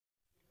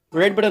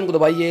Red button को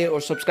दबाइए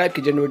और सब्सक्राइब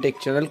कीजिए नोटेक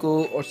चैनल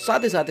को और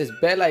साथ ही साथ इस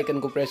बेल आइकन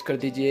को प्रेस कर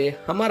दीजिए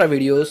हमारा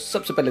वीडियो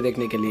सबसे पहले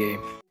देखने के लिए।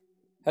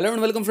 हेलो एंड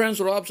वेलकम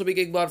फ्रेंड्स, और आप सभी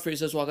के एक बार फिर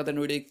से स्वागत है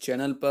नोटेक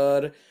चैनल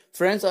पर।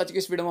 फ्रेंड्स, आज की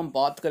इस वीडियो में हम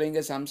बात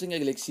करेंगे सैमसंग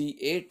गैलेक्सी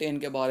A10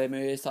 के बारे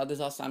में, साथ ही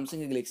साथ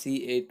सैमसंग गैलेक्सी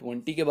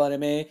A20 के बारे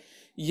में।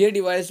 ये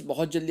डिवाइस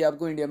बहुत जल्दी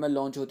आपको इंडिया में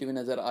लॉन्च होती हुई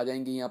नज़र आ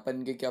जाएंगी। यहाँ पर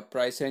इनकी क्या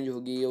प्राइस रेंज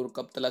होगी और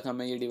कब तक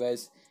हमें ये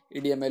डिवाइस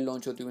इंडिया में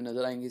लॉन्च होती हुई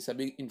नजर आएंगी,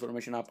 सभी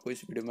इन्फॉर्मेशन आपको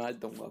इस वीडियो में आज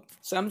दूंगा।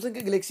 सैमसंग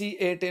के गैलेक्सी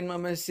A10 में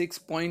हमें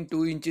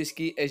 6.2 इंचेस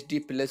की HD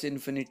plus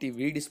infinity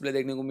we display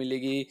देखने को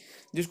मिलेगी,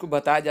 जिसको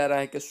बताया जा रहा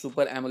है कि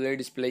सुपर एमोलेड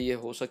डिस्प्ले ये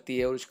हो सकती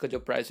है। और इसका जो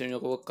प्राइस रेंज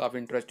होगा वो काफ़ी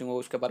इंटरेस्टिंग होगा,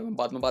 उसके बारे में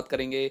बाद में बात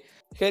करेंगे।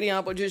 खैर,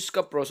 यहाँ पर जो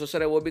इसका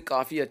प्रोसेसर है वो भी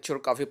काफ़ी अच्छा और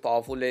काफ़ी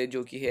पावरफुल है,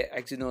 जो कि है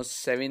Exynos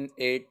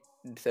 7885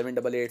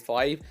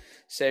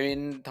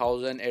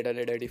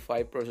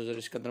 7885 प्रोसेसर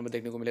इसके अंदर में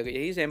देखने को मिलेगा।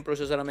 यही सेम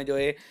प्रोसेसर हमें जो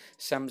है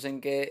सैमसंग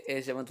के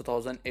A7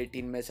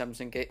 2018 में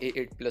सैमसंग के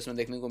A8 प्लस में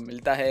देखने को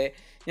मिलता है।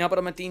 यहाँ पर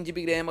हमें 3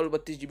 GB रैम और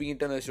 32 GB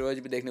इंटरनल स्टोरेज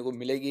भी देखने को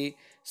मिलेगी,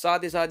 साथ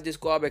ही साथ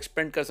जिसको आप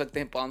एक्सपेंड कर सकते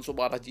हैं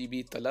 512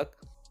 GB तक।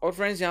 और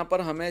फ्रेंड्स, यहाँ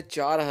पर हमें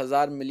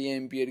 4000 मिली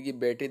एम्पियर की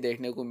बैटरी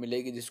देखने को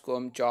मिलेगी, जिसको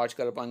हम चार्ज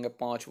कर पाएंगे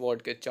 5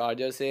 वॉट के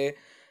चार्जर से।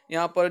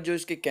 यहाँ पर जो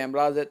इसके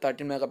कैमराज है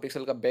 13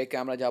 मेगापिक्सल का बैक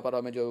कैमरा, जहाँ पर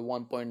हमें जो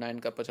 1.9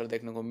 का अपर्चर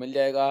देखने को मिल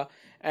जाएगा,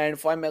 एंड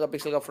 5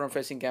 मेगापिक्सल का फ्रंट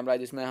फेसिंग कैमरा है,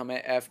 जिसमें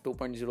हमें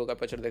f2.0 का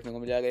अपर्चर देखने को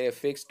मिल जाएगा। ये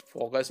फिक्स्ड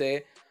फोकस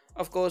है।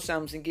 ऑफ कोर्स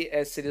सैमसंग की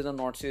S सीरीज और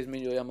नोट सीरीज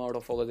में जो है हमें आउट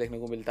ऑफ फोकस देखने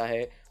को मिलता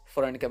है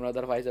फ्रंट कैमरा,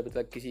 अदरवाइज अभी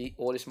तक किसी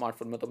और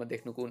स्मार्टफोन में तो हमें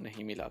देखने को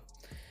नहीं मिला।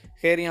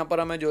 खैर, यहाँ पर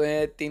हमें जो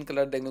है 3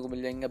 कलर देखने को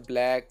मिल जाएंगे,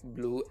 ब्लैक,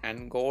 ब्लू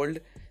एंड गोल्ड।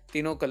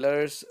 तीनों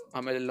कलर्स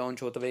हमें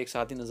लॉन्च होते हुए एक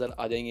साथ ही नज़र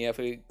आ जाएंगे, या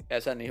फिर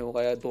ऐसा नहीं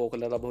होगा या 2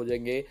 कलर अब हो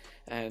जाएंगे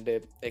एंड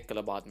एक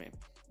कलर बाद में।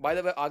 बाय द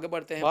वे, आगे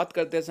बढ़ते हैं, बात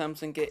करते हैं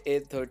सैमसंग के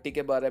A30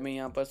 के बारे में।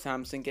 यहाँ पर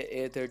सैमसंग के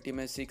A30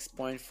 में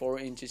 6.4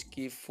 इंचेस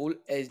की full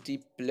HD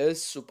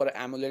plus super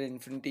AMOLED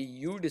infinity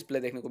u display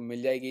देखने को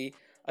मिल जाएगी।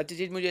 अच्छी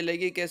चीज़ मुझे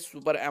लगी कि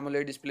सुपर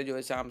एमोलेड डिस्प्ले जो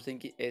है सैमसंग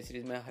की A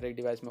सीरीज़ में हर एक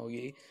डिवाइस में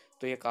होगी,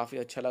 तो ये काफ़ी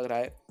अच्छा लग रहा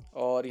है।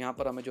 और यहाँ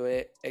पर हमें जो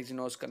है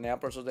Exynos का नया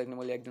प्रोसेसर देखने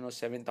को मिलेगा, Exynos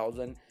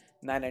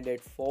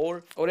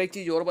 7984। और एक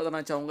चीज़ और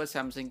बताना चाहूँगा,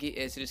 सैमसंग की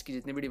A सीरीज़ की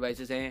जितनी भी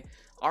डिवाइसेस हैं,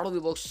 आउट ऑफ द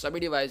बॉक्स सभी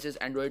डिवाइसेस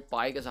एंड्रॉइड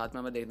पाई के साथ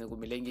में हमें देखने को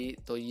मिलेंगी,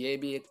 तो ये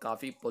भी एक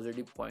काफ़ी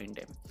पॉजिटिव पॉइंट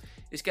है।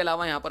 इसके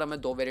अलावा यहाँ पर हमें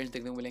 2 वेरिएंट्स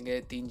देखने को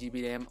मिलेंगे, 3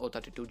 GB रैम और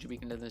 32 GB की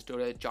इंटरनल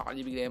स्टोरेज, 4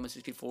 GB रैम और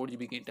 64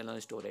 GB की इंटरनल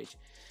स्टोरेज,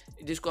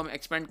 जिसको हम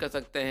एक्सपेंड कर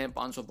सकते हैं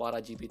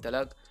 512 GB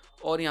तक।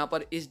 और यहाँ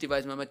पर इस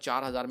डिवाइस में हमें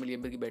 4000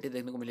 mAh की बैटरी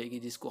देखने को मिलेगी,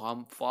 जिसको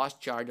हम फास्ट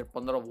चार्जर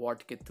 15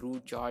 वाट के थ्रू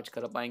चार्ज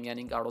कर पाएंगे,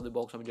 यानी कि आउट ऑफ द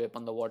बॉक्स हमें जो है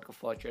 15 वाट का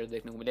फास्ट चार्ज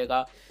देखने को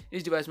मिलेगा।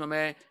 इस डिवाइस में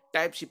हमें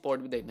टाइप सी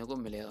पोर्ट भी देखने को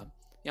मिलेगा।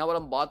 यहाँ पर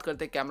हम बात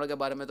करते हैं कैमरा के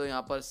बारे में, तो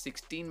यहाँ पर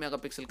 16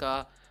 मेगापिक्सल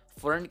का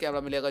फ्रंट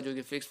कैमरा मिलेगा, जो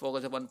कि फिक्स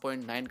फोकस है,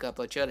 1.9 का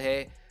अपर्चर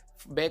है।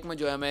 बैक में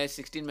जो है हमें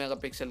 16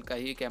 मेगापिक्सल का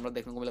ही कैमरा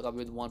देखने को मिलेगा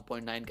विद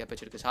 1.9 के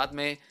अपर्चर के साथ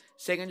में।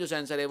 सेकंड जो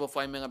सेंसर है वो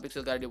 5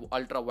 मेगापिक्सल का जो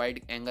अल्ट्रा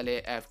वाइड एंगल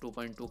है,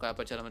 f2.2 का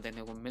अपर्चर हमें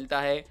देखने को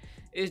मिलता है।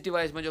 इस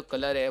डिवाइस में जो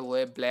कलर है वो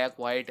है ब्लैक,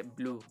 वाइट,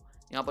 ब्लू।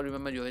 यहाँ पर भी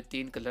हमें जो है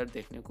 3 कलर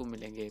देखने को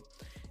मिलेंगे।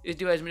 इस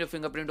डिवाइस में जो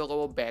फिंगरप्रिंट होगा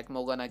वो बैक में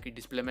होगा, ना कि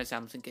डिस्प्ले में।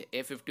 सैमसंग के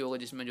A50 होगा,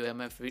 जिसमें जो है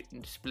हमें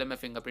डिस्प्ले में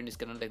फिंगरप्रिंट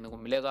स्कैनर देखने को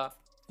मिलेगा।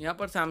 यहाँ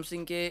पर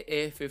सैमसंग के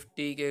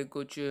A50 के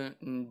कुछ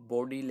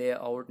बॉडी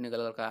लेआउट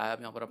निकल कर आया,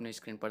 आप यहाँ पर अपने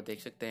स्क्रीन पर देख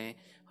सकते हैं।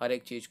 हर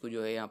एक चीज़ को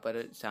जो है यहाँ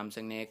पर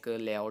सैमसंग ने एक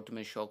लेआउट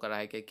में शो करा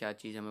है कि क्या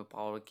चीज़ हमें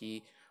पावर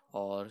की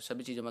और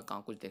सभी चीज़ों में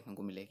कहाँ कुछ देखने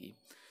को मिलेगी।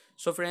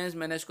 सो फ्रेंड्स,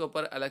 मैंने इसके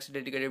ऊपर अलग से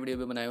डेडिकेटेड वीडियो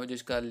भी बनाई हो,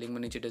 जिसका लिंक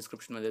मैं नीचे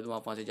डिस्क्रिप्शन में दे दूँ,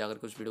 आप वहाँ से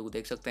जाकर उस वीडियो को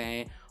देख सकते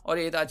हैं। और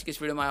ये था आज की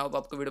इस वीडियो में। आई होप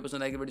आपको वीडियो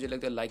पसंद आएगी। वीडियो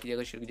लगता है लाइक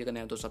कीजिएगा, शेयर कीजिएगा,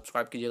 नहीं तो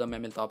सब्सक्राइब कीजिएगा। मैं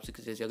मिलता हूँ आपसे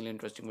किसी अगले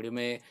इंटरेस्टिंग वीडियो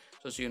में।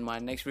 सो सी you in my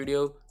next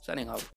video, signing out.